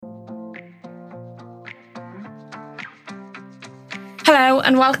Hello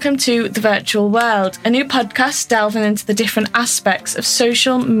and welcome to The Virtual World, a new podcast delving into the different aspects of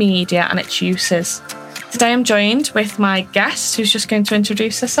social media and its uses. Today I'm joined with my guest who's just going to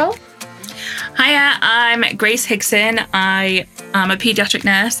introduce herself. Hiya, I'm Grace Higson. I am a paediatric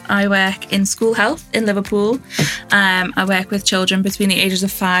nurse. I work in school health in Liverpool. I work with children between the ages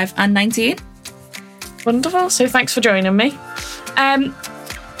of 5 and 19. Wonderful, so thanks for joining me.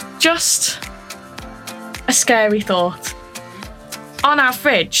 Just a scary thought. On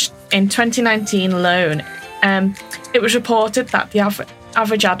average, in 2019 alone, it was reported that the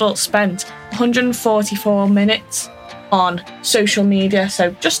average adult spent 144 minutes on social media, so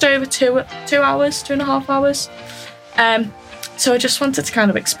just over 2.5 hours. So I just wanted to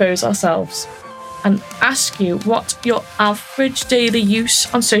kind of expose ourselves and ask you what your average daily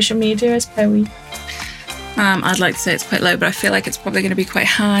use on social media is per week. I'd like to say it's quite low, but I feel like it's probably going to be quite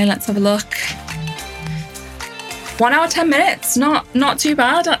high. Let's have a look. 1 hour, 10 minutes. Not too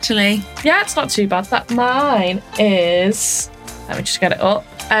bad, actually. Yeah, it's not too bad. That mine is, let me just get it up.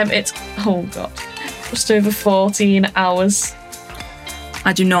 It's, oh God, just over 14 hours.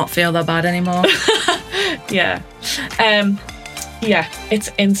 I do not feel that bad anymore. Yeah. Yeah, it's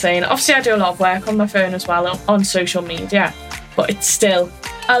insane. Obviously, I do a lot of work on my phone as well, on social media, but it's still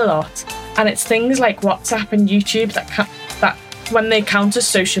a lot. And it's things like WhatsApp and YouTube that when they count as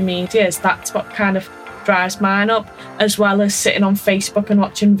social medias, that's what kind of drives mine up, as well as sitting on Facebook and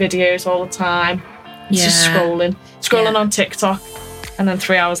watching videos all the time. Just scrolling on TikTok, and then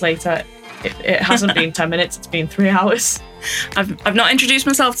 3 hours later, it hasn't been 10 minutes, it's been 3 hours. I've not introduced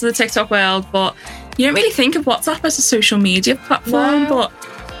myself to the TikTok world, but you don't really think of WhatsApp as a social media platform, but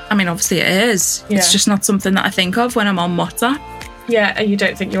I mean, obviously it is. Yeah. It's just not something that I think of when I'm on WhatsApp. Yeah, you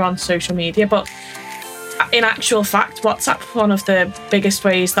don't think you're on social media, but in actual fact, WhatsApp is one of the biggest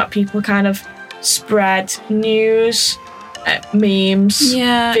ways that people kind of spread news, memes, videos.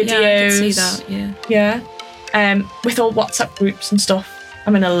 Yeah, I can see that, yeah. With all WhatsApp groups and stuff.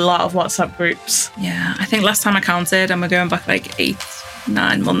 I'm in a lot of WhatsApp groups. Yeah, I think last time I counted, and we're going back like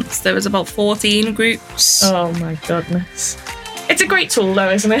 8-9 months, there was about 14 groups. Oh my goodness. It's a great tool though,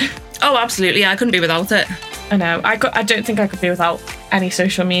 isn't it? Oh, absolutely. I couldn't be without it. I know. I don't think I could be without any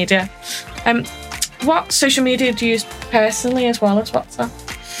social media. What social media do you use personally as well as WhatsApp?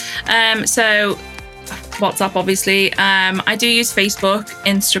 So WhatsApp, obviously. I do use Facebook,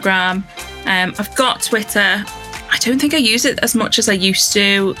 Instagram. I've got Twitter. I don't think I use it as much as I used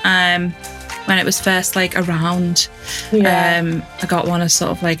to when it was first like around. Yeah. I got one as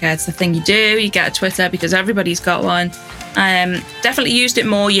sort of like it's the thing you do. You get a Twitter because everybody's got one. Definitely used it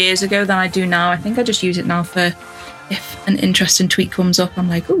more years ago than I do now. I think I just use it now for if an interesting tweet comes up, I'm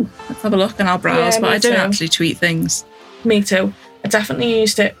like, ooh, let's have a look and I'll browse. But I don't actually tweet things. Me too. I definitely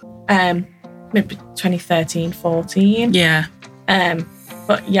used it maybe 2013, 14. Yeah.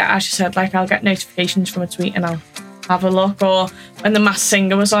 But yeah, as you said, like I'll get notifications from a tweet and I'll have a look. Or when The Masked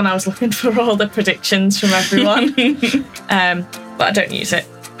Singer was on, I was looking for all the predictions from everyone. But I don't use it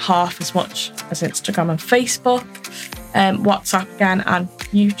half as much as Instagram and Facebook. WhatsApp again, and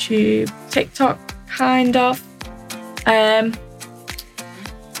YouTube, TikTok, kind of. I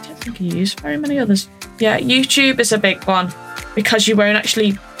don't think I use very many others. Yeah, YouTube is a big one because you won't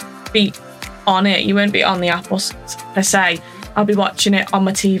actually be on it. You won't be on the app per se. I'll be watching it on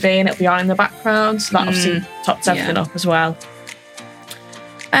my TV and it'll be on in the background. So that obviously tops everything up as well.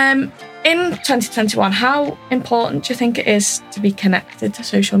 In 2021, how important do you think it is to be connected to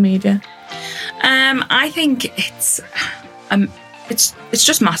social media? I think it's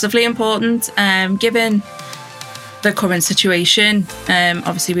just massively important. Given the current situation,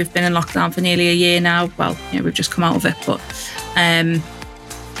 obviously we've been in lockdown for nearly a year now. Well, we've just come out of it, but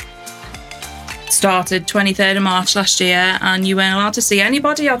started 23rd of March last year, and you weren't allowed to see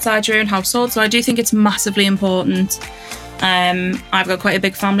anybody outside your own household. So I do think it's massively important. I've got quite a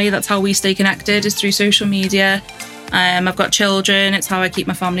big family. That's how we stay connected, is through social media. I've got children. It's how I keep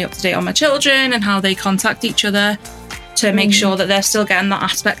my family up to date on my children and how they contact each other to make sure that they're still getting that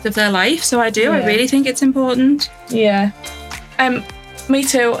aspect of their life. So I really think it's important. Yeah. Me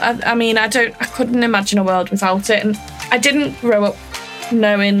too. I mean, I couldn't imagine a world without it. And I didn't grow up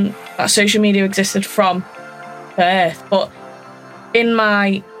knowing that social media existed from birth, but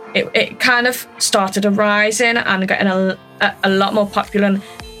it kind of started rising and getting a lot more popular and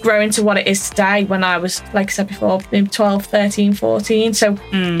growing to what it is today when I was, like I said before, 12, 13, 14. So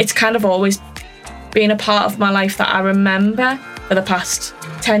it's kind of always been a part of my life that I remember for the past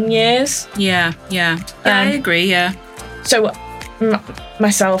 10 years. Yeah. I agree, yeah. So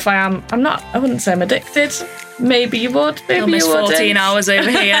myself, I wouldn't say I'm addicted. Maybe you would. Maybe almost you would. 14 hours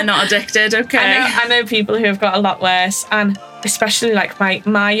over here, not addicted. Okay. I know people who have got a lot worse, and especially like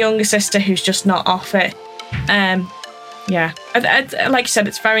my younger sister who's just not off it. Yeah, like you said,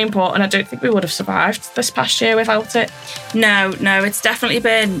 it's very important. I don't think we would have survived this past year without it. No, it's definitely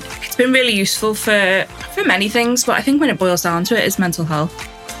been really useful for many things, but I think when it boils down to it, is mental health.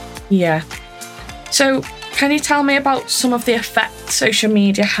 Yeah. So can you tell me about some of the effects social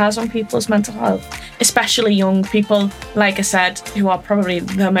media has on people's mental health, especially young people, like I said, who are probably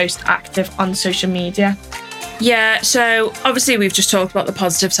the most active on social media? Yeah, so obviously we've just talked about the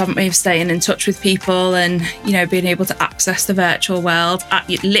positives, haven't we, of staying in touch with people and, you know, being able to access the virtual world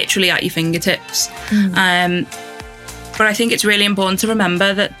literally at your fingertips. But I think it's really important to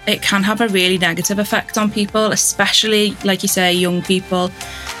remember that it can have a really negative effect on people, especially, like you say, young people.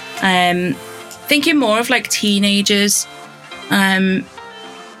 Thinking more of like teenagers, they've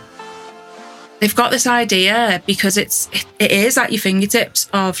got this idea because it is at your fingertips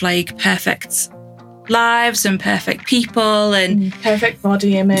of like perfect lives and perfect people and perfect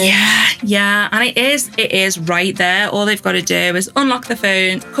body image. Yeah, and it is right there. All they've got to do is unlock the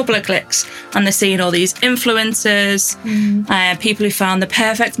phone, a couple of clicks, and they're seeing all these influencers, people who found the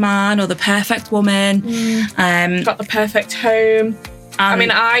perfect man or the perfect woman, got the perfect home. I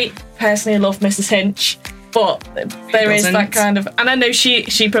mean, I personally love Mrs. Hinch, but there is that kind of, and I know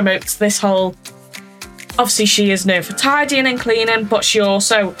she promotes this whole, obviously she is known for tidying and cleaning, but she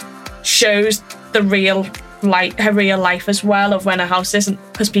also shows her real life as well of when a house isn't,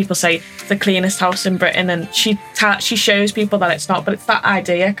 because people say the cleanest house in Britain, and she shows people that it's not, but it's that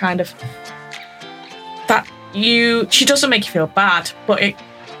idea kind of that she doesn't make you feel bad, but it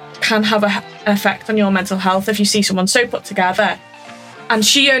can have an effect on your mental health if you see someone so put together. And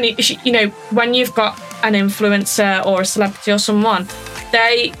she, you know, when you've got an influencer or a celebrity or someone,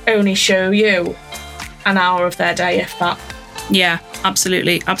 they only show you an hour of their day, if that. Yeah,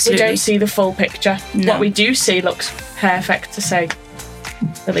 absolutely. We don't see the full picture. No. What we do see looks perfect, to say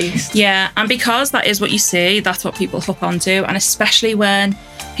the least. Yeah, and because that is what you see, that's what people hook onto. And especially when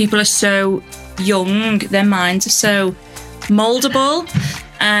people are so young, their minds are so mouldable.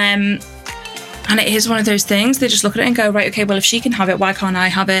 And it is one of those things, they just look at it and go, right, okay, well, if she can have it, why can't I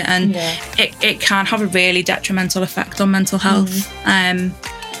have it? And it can have a really detrimental effect on mental health. And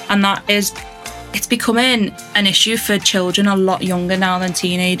that is, it's becoming an issue for children a lot younger now than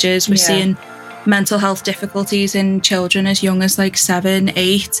teenagers. We're seeing mental health difficulties in children as young as like 7,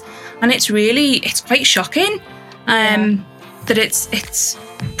 8. And it's quite shocking that it's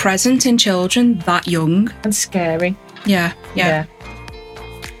present in children that young. And scary. Yeah.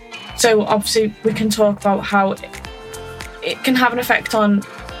 So obviously we can talk about how it can have an effect on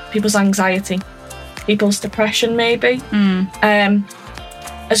people's anxiety, people's depression maybe,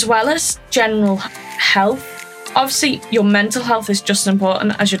 as well as general health. Obviously your mental health is just as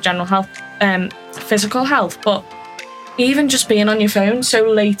important as your general health, physical health, but even just being on your phone so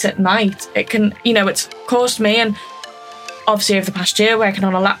late at night, it can, you know, it's caused me, and obviously over the past year working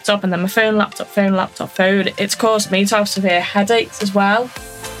on a laptop and then my phone, laptop, phone, it's caused me to have severe headaches as well.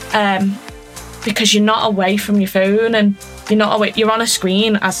 Because you're not away from your phone and you're on a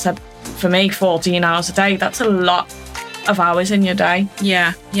screen, as I said, for me, 14 hours a day. That's a lot of hours in your day.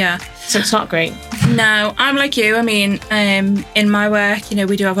 Yeah. So it's not great. No, I'm like you. I mean, in my work, you know,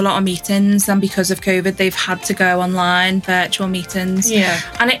 we do have a lot of meetings, and because of COVID, they've had to go online, virtual meetings. Yeah.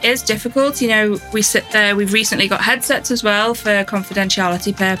 And it is difficult. You know, we sit there, we've recently got headsets as well for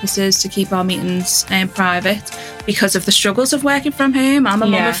confidentiality purposes to keep our meetings private because of the struggles of working from home. I'm a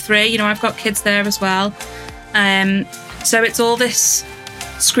mum of 3, you know, I've got kids there as well. So it's all this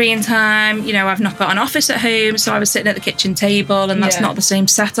screen time. You know, I've not got an office at home, so I was sitting at the kitchen table, and that's not the same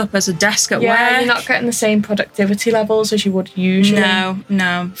setup as a desk at work. Yeah, you're not getting the same productivity levels as you would usually.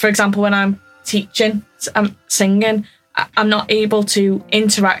 No. For example, when I'm teaching, I'm singing, I'm not able to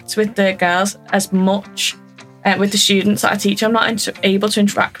interact with the girls as much, with the students that I teach. I'm not able to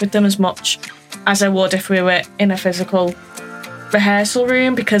interact with them as much as I would if we were in a physical rehearsal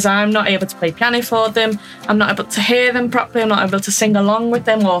room, because I'm not able to play piano for them, I'm not able to hear them properly, I'm not able to sing along with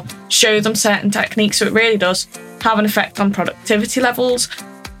them or show them certain techniques. So it really does have an effect on productivity levels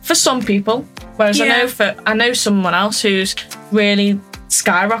for some people, whereas I know someone else who's really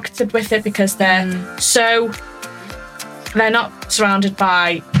skyrocketed with it because they're not surrounded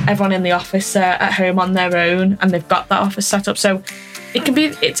by everyone in the office, at home on their own, and they've got that office set up. So it can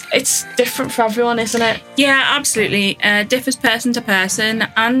be, it's different for everyone, isn't it? Yeah, absolutely. Differs person to person,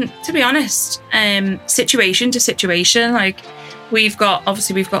 and to be honest, situation to situation. Like we've got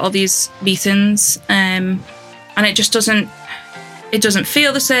all these meetings, and it just doesn't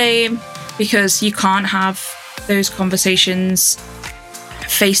feel the same because you can't have those conversations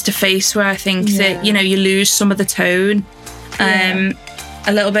face to face, where I think that, you know, you lose some of the tone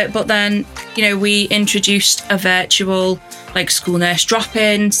a little bit. But then, you know, we introduced a virtual like school nurse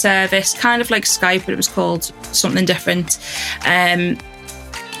drop-in service, kind of like Skype, but it was called something different,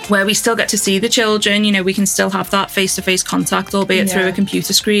 where we still get to see the children. You know, we can still have that face-to-face contact, albeit through a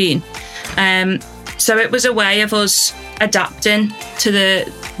computer screen. So it was a way of us adapting to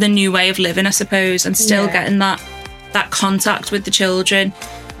the new way of living, I suppose, and still getting that contact with the children.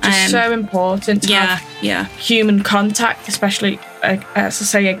 It's so important to have human contact, especially, as I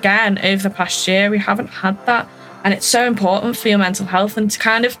say again, over the past year, we haven't had that. And it's so important for your mental health, and to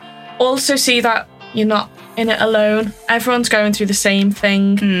kind of also see that you're not in it alone. Everyone's going through the same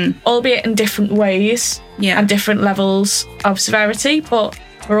thing, albeit in different ways and different levels of severity, but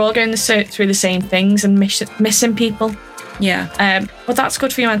we're all going through the same things and missing people. Yeah. But that's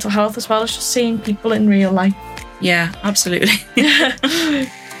good for your mental health as well as just seeing people in real life. Yeah, absolutely.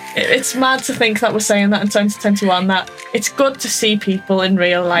 It's mad to think that we're saying that in 2021, that it's good to see people in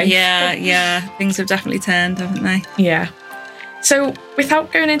real life. Yeah. Things have definitely turned, haven't they? Yeah. So,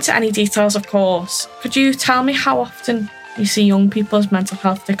 without going into any details, of course, could you tell me how often you see young people's mental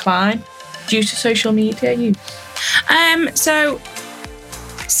health decline due to social media use? So,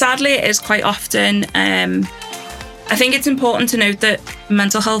 sadly, it is quite often. I think it's important to note that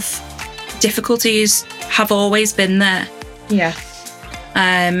mental health difficulties have always been there. Yeah.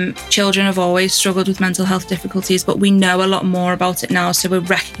 Children have always struggled with mental health difficulties, but we know a lot more about it now, so we're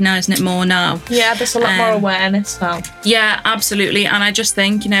recognising it more now. Yeah, there's a lot more awareness now. Yeah, absolutely. And I just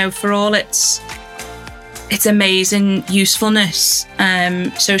think, you know, for all its amazing usefulness,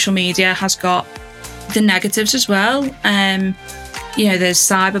 social media has got the negatives as well. You know, there's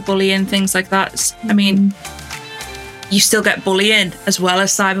cyberbullying, things like that. I mean, you still get bullying as well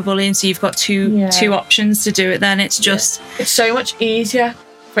as cyberbullying, so you've got two options to do it. Then it's just it's so much easier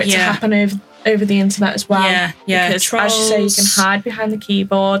for it to happen over the internet as well. Yeah. Because Trolls. as you say, you can hide behind the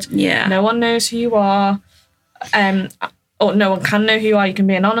keyboard. Yeah. No one knows who you are, or no one can know who you are. You can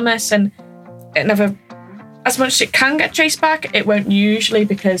be anonymous, and it never, as much as it can get traced back, it won't usually,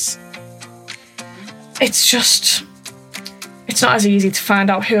 because it's not as easy to find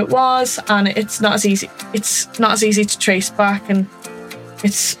out who it was, and it's not as easy to trace back, and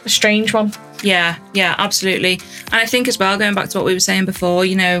it's a strange one. Yeah, absolutely. And I think as well, going back to what we were saying before,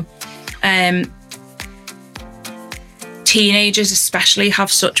 you know, teenagers especially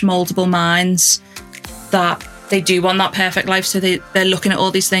have such moldable minds that they do want that perfect life, so they're looking at all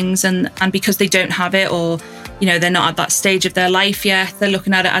these things, and because they don't have it, or, you know, they're not at that stage of their life yet, they're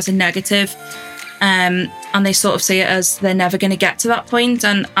looking at it as a negative. And they sort of see it as they're never going to get to that point,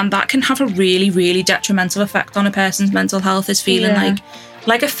 and that can have a really, really detrimental effect on a person's mental health, is feeling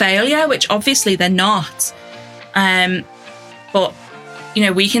like a failure, which obviously they're not. But, you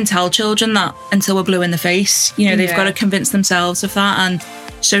know, we can tell children that until we're blue in the face. You know, they've got to convince themselves of that, and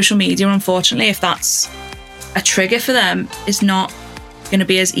social media, unfortunately, if that's a trigger for them, is not going to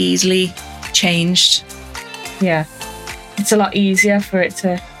be as easily changed. Yeah, it's a lot easier for it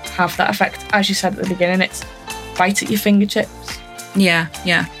to have that effect. As you said at the beginning, it's right at your fingertips. Yeah.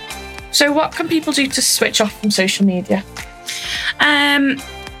 So what can people do to switch off from social media?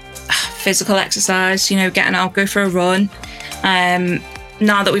 Physical exercise, you know, getting out, go for a run.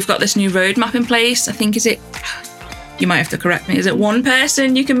 Now that we've got this new roadmap in place, I think, you might have to correct me, is it one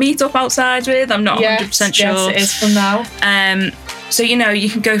person you can meet up outside with? I'm not 100% sure. Yes, it is from now. So, you know, you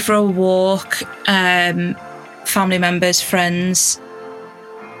can go for a walk, family members, friends.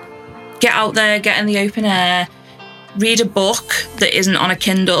 Get out there, get in the open air, read a book that isn't on a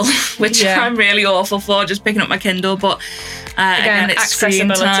Kindle, which I'm really awful for, just picking up my Kindle. But again, it's screen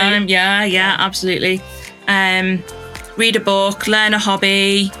time. Yeah, absolutely. Read a book, learn a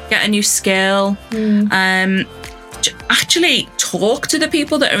hobby, get a new skill. Actually talk to the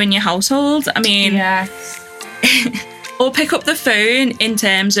people that are in your household. I mean, or pick up the phone, in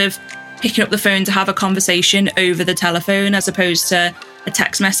terms of picking up the phone to have a conversation over the telephone as opposed to a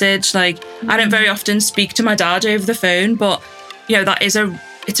text message. Like, I don't very often speak to my dad over the phone, but, you know, it's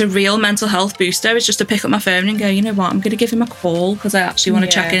a real mental health booster. It's just to pick up my phone and go, you know what, I'm going to give him a call because I actually want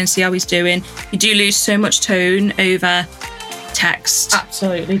to check in and see how he's doing. You do lose so much tone over text.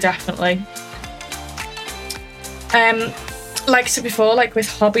 Absolutely, definitely. Like I said before, like with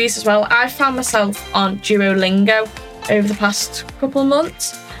hobbies as well, I found myself on Duolingo over the past couple of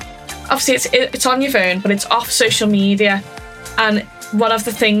months. Obviously, it's on your phone, but it's off social media. And one of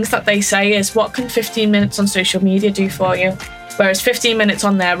the things that they say is, what can 15 minutes on social media do for you? Whereas 15 minutes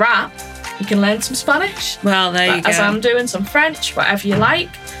on their app, you can learn some Spanish. Well, there you go. As I'm doing, some French, whatever you like.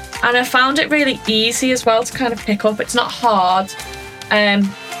 And I found it really easy as well to kind of pick up. It's not hard.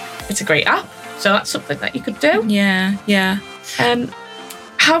 It's a great app. So that's something that you could do. Yeah.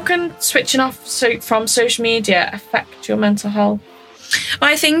 How can switching off from social media affect your mental health? Well,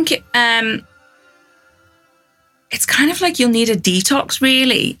 I think it's kind of like you'll need a detox,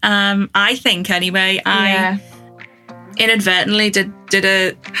 really. I think, anyway. I inadvertently did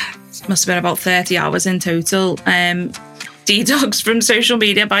a, must have been about 30 hours in total, detox from social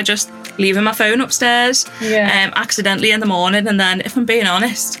media by just leaving my phone upstairs accidentally in the morning. And then, if I'm being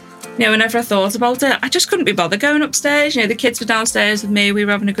honest, whenever I thought about it, I just couldn't be bothered going upstairs. The kids were downstairs with me, we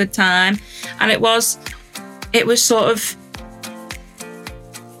were having a good time, and it was sort of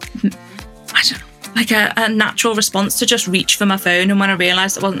like a natural response to just reach for my phone. And when I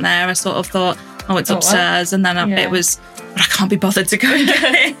realised it wasn't there, I sort of thought, oh, it's upstairs. And then it was, but I can't be bothered to go and get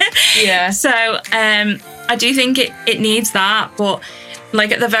it. So I do think it needs that. But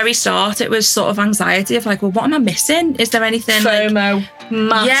like at the very start, it was sort of anxiety of like, well, what am I missing? Is there anything? FOMO.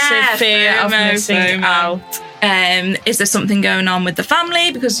 Massive fear of missing out. Is there something going on with the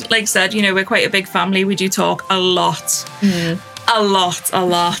family? Because like I said, we're quite a big family. We do talk a lot. A lot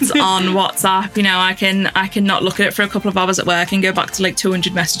on WhatsApp. I can not look at it for a couple of hours at work and go back to like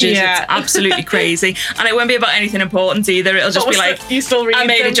 200 messages. It's absolutely crazy. And it won't be about anything important either. It'll just be like, you still read I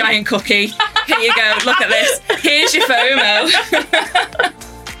made a giant cookie. Here you go. Look at this. Here's your FOMO.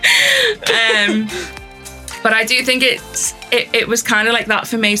 But I do think it was kind of like that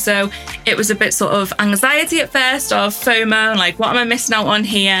for me. So it was a bit sort of anxiety at first of FOMO, like what am I missing out on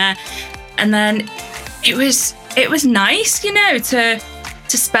here? And then it was nice, to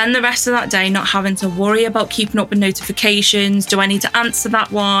spend the rest of that day not having to worry about keeping up with notifications. Do I need to answer that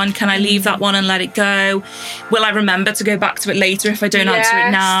one? Can I leave that one and let it go? Will I remember to go back to it later if I don't answer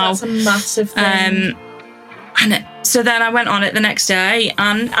it now? That's a massive thing. So then I went on it the next day,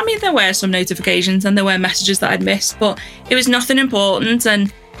 and I mean, there were some notifications and there were messages that I'd missed, but it was nothing important,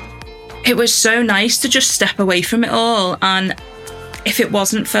 and it was so nice to just step away from it all. And if it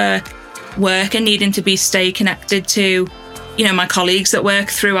wasn't for work and needing to stay connected to, my colleagues at work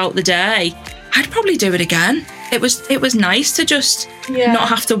throughout the day, I'd probably do it again. It was nice to just not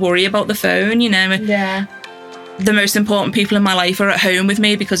have to worry about the phone, The most important people in my life are at home with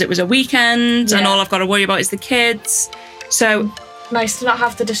me because it was a weekend and all I've got to worry about is the kids. So nice to not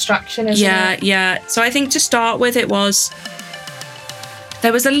have the distraction, isn't it? Yeah. So I think to start with, there was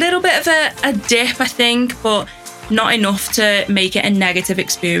a little bit of a dip, I think, but not enough to make it a negative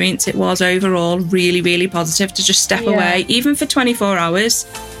experience. It was overall really, really positive to just step away, even for 24 hours.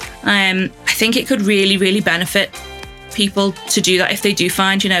 I think it could really, really benefit people to do that if they do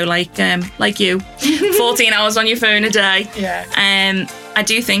find, like you, 14 hours on your phone a day. I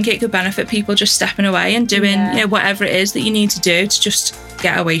do think it could benefit people just stepping away and doing whatever it is that you need to do to just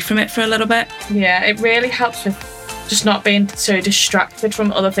get away from it for a little bit. Yeah, it really helps with just not being so distracted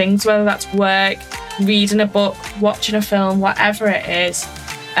from other things, whether that's work, reading a book, watching a film, whatever it is.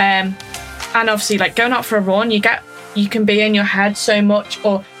 And obviously, like going out for a run, you can be in your head so much,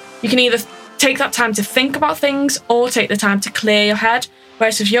 or you can either take that time to think about things or take the time to clear your head.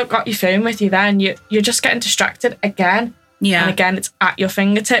 Whereas if you've got your phone with you, then you're just getting distracted again. And again, it's at your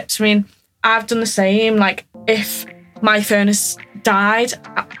fingertips. I mean, I've done the same. Like if my phone has died,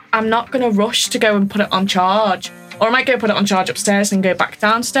 I'm not going to rush to go and put it on charge. Or I might go put it on charge upstairs and go back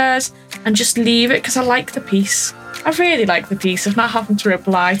downstairs and just leave it because I like the peace. I really like the peace of not having to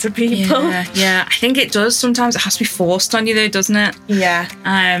reply to people. Yeah. I think it does. Sometimes it has to be forced on you though, doesn't it? Yeah.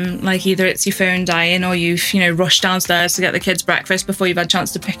 Like either it's your phone dying or you've, rushed downstairs to get the kids breakfast before you've had a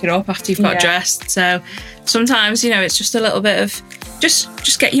chance to pick it up after you've got dressed. So sometimes, it's just a little bit of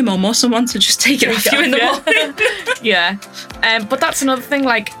just get your mum or someone to just take it off you in the morning. Yeah. But that's another thing,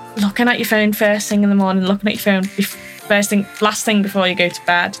 like looking at your phone first thing in the morning, looking at your phone last thing before you go to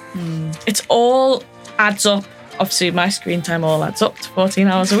bed. It's all adds up. Obviously, my screen time all adds up to 14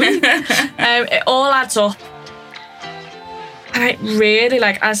 hours a week. It all adds up. And I really,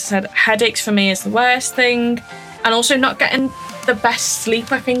 as I said, headaches for me is the worst thing. And also not getting the best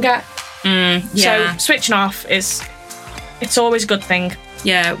sleep I can get. So switching off it's always a good thing.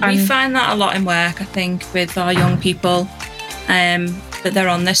 Yeah, we find that a lot in work, I think, with our young people, that they're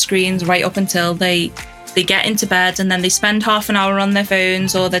on their screens right up until they get into bed, and then they spend half an hour on their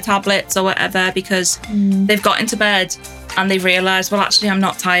phones or their tablets or whatever because they've got into bed and they've realised, well, actually, I'm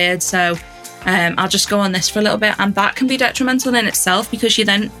not tired, so I'll just go on this for a little bit. And that can be detrimental in itself because you're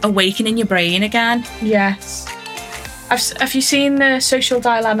then awakening your brain again. Yes. Have you seen The Social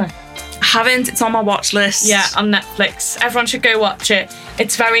Dilemma? I haven't. It's on my watch list. Yeah, on Netflix. Everyone should go watch it.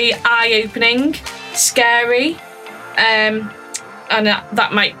 It's very eye-opening, scary, and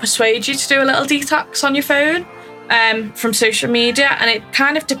that might persuade you to do a little detox on your phone from social media. And it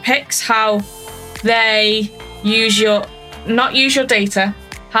kind of depicts how they use your not use your data,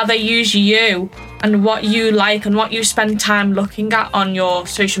 how they use you and what you like and what you spend time looking at on your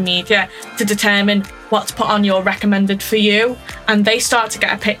social media to determine what to put on your recommended for you. And they start to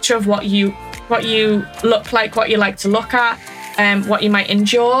get a picture of what you look like, what you like to look at, what you might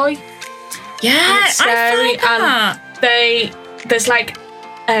enjoy. Yeah, I find that. And there's like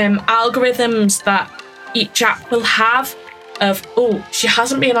algorithms that each app will have of, oh, she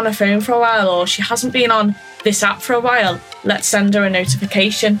hasn't been on her phone for a while, or she hasn't been on this app for a while. Let's send her a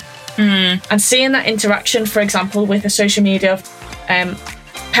notification. And seeing that interaction, for example, with a social media of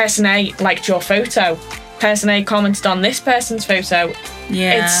person A liked your photo, person A commented on this person's photo.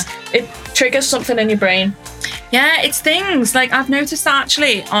 Yeah. It triggers something in your brain. Yeah, it's things like I've noticed that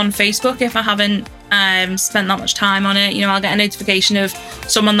actually on Facebook, if I haven't spent that much time on it, you know, I'll get a notification of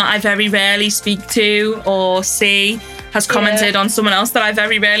someone that I very rarely speak to or see has commented on someone else that I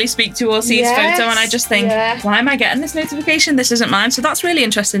very rarely speak to or see's photo, and I just think, why am I getting this notification? This isn't mine. So that's really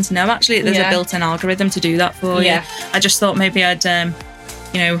interesting to know, actually, that there's a built-in algorithm to do that for you. I just thought maybe I'd,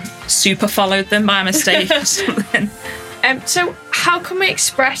 super followed them by mistake or something. So how can we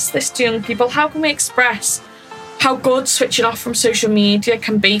express this to young people? How can we express how good switching off from social media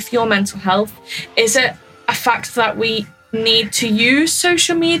can be for your mental health? Is it a fact that we need to use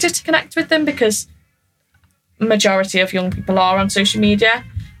social media to connect with them, because majority of young people are on social media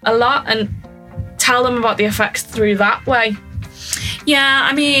a lot, and tell them about the effects through that way? Yeah,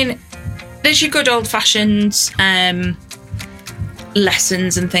 I mean, there's your good old-fashioned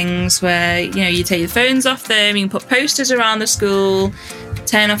lessons and things where, you know, you take your phones off them, you can put posters around the school,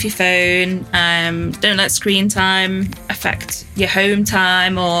 turn off your phone, don't let screen time affect your home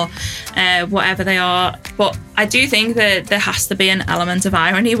time, or whatever they are. But I do think that there has to be an element of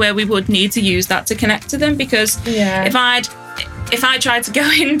irony where we would need to use that to connect to them, because if I tried to go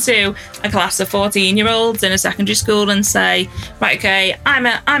into a class of 14-year-olds in a secondary school and say, right, okay, I'm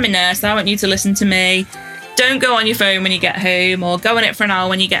a nurse, I want you to listen to me. Don't go on your phone when you get home, or go on it for an hour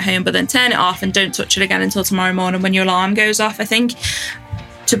when you get home, but then turn it off and don't touch it again until tomorrow morning when your alarm goes off.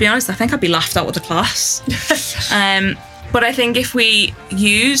 To be honest, I think I'd be laughed out of the class. But I think if we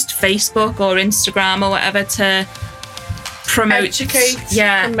used Facebook or Instagram or whatever to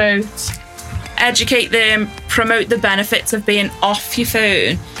educate them, promote the benefits of being off your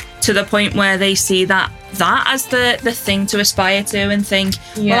phone to the point where they see that as the thing to aspire to, and think,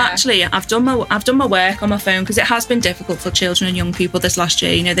 well, actually, I've done my work on my phone, because it has been difficult for children and young people this last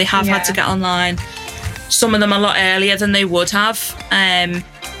year. You know, they have had to get online, some of them a lot earlier than they would have.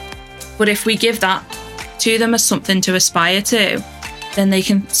 But if we give that to them as something to aspire to, then they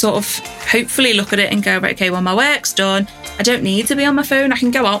can sort of hopefully look at it and go, right, okay, well, my work's done. I don't need to be on my phone. I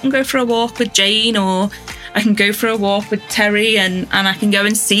can go out and go for a walk with Jane, or I can go for a walk with Terry, and I can go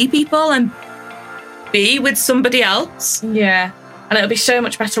and see people and be with somebody else. Yeah. And it'll be so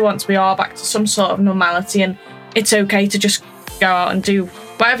much better once we are back to some sort of normality, and it's okay to just go out and do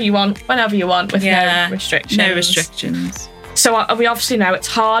whatever you want, whenever you want, with no restrictions. No restrictions. So we obviously know it's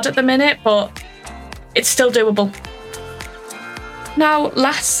hard at the minute, but it's still doable. Now,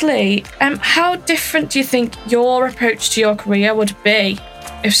 lastly, how different do you think your approach to your career would be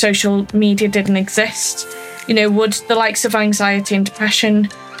if social media didn't exist? You know, would the likes of anxiety and depression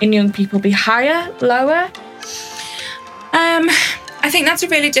in young people be higher, lower? I think that's a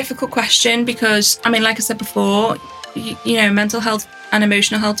really difficult question, because, I mean, like I said before, you know, mental health and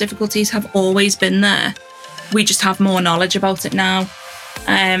emotional health difficulties have always been there. We just have more knowledge about it now.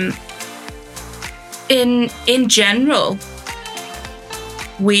 In general,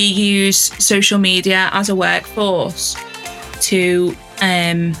 we use social media as a workforce to,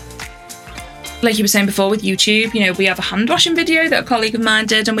 like you were saying before with YouTube, you know, we have a hand washing video that a colleague of mine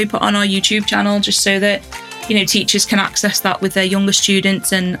did, and we put on our YouTube channel just so that, you know, teachers can access that with their younger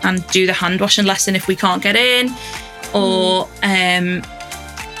students and do the hand washing lesson if we can't get in, or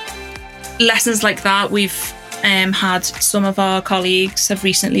lessons like that. We've had some of our colleagues have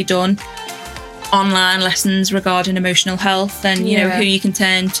recently done online lessons regarding emotional health, and you know, who you can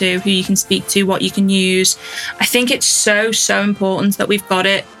turn to, who you can speak to, what you can use. I think it's so important that we've got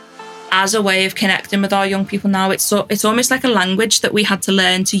it as a way of connecting with our young people now. It's almost like a language that we had to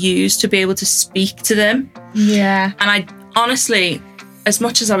learn to use to be able to speak to them. Yeah. And I honestly, as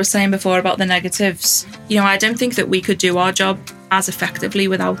much as I was saying before about the negatives, you know, I don't think that we could do our job as effectively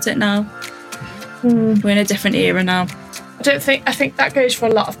without it now. We're in a different era now. I think that goes for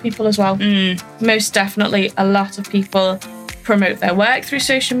a lot of people as well. Most definitely, a lot of people promote their work through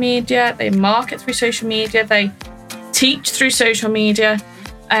social media, they market through social media, they teach through social media.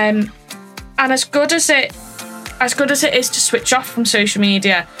 And as good as it is to switch off from social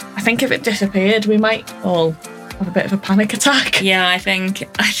media, I think if it disappeared, we might all have a bit of a panic attack. Yeah, I think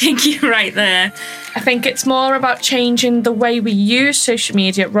you're right there. I think it's more about changing the way we use social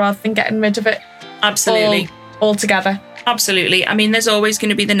media rather than getting rid of it. Absolutely. Altogether. Absolutely. I mean, there's always going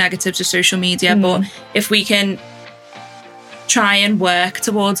to be the negatives of social media, but if we can try and work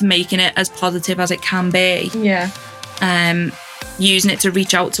towards making it as positive as it can be, using it to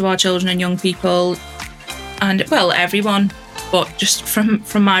reach out to our children and young people, and well, everyone, but just from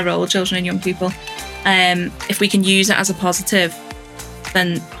my role, children and young people, if we can use it as a positive,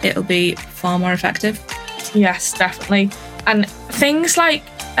 then it'll be far more effective. Yes, definitely. And things like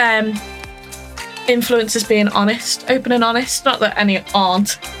influencers being honest, open and honest, not that any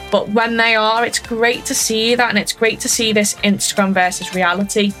aren't, but when they are, it's great to see that, and it's great to see this Instagram versus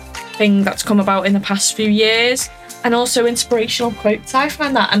reality thing that's come about in the past few years, and also inspirational quotes. I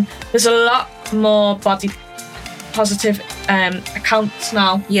find that, and there's a lot more body positive accounts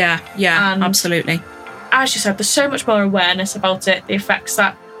now. Yeah, and absolutely. As you said, there's so much more awareness about it, the effects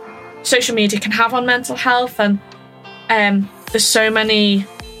that social media can have on mental health, and there's so many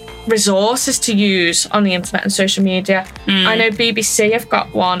resources to use on the internet and social media. I know BBC have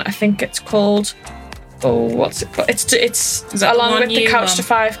got one. I think it's called what's it called? It's along with the Couch to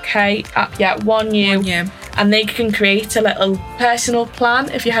 5K app. One You. And they can create a little personal plan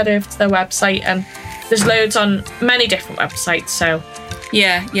if you head over to their website, and there's loads on many different websites. So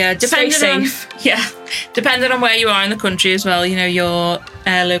depending on where you are in the country as well, you know, your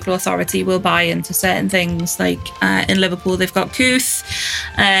local authority will buy into certain things. Like in Liverpool, they've got Cooth.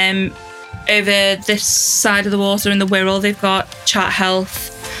 Over this side of the water in the Wirral, they've got Chat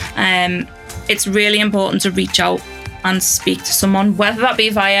Health. It's really important to reach out and speak to someone, whether that be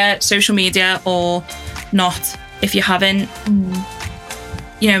via social media or not. If you're having,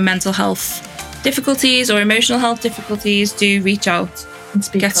 mental health difficulties or emotional health difficulties, do reach out and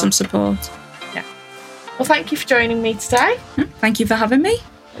get some support. Yeah. Well, thank you for joining me today. Thank you for having me.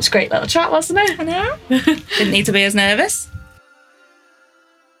 It was a great little chat, wasn't it? I know. Didn't need to be as nervous.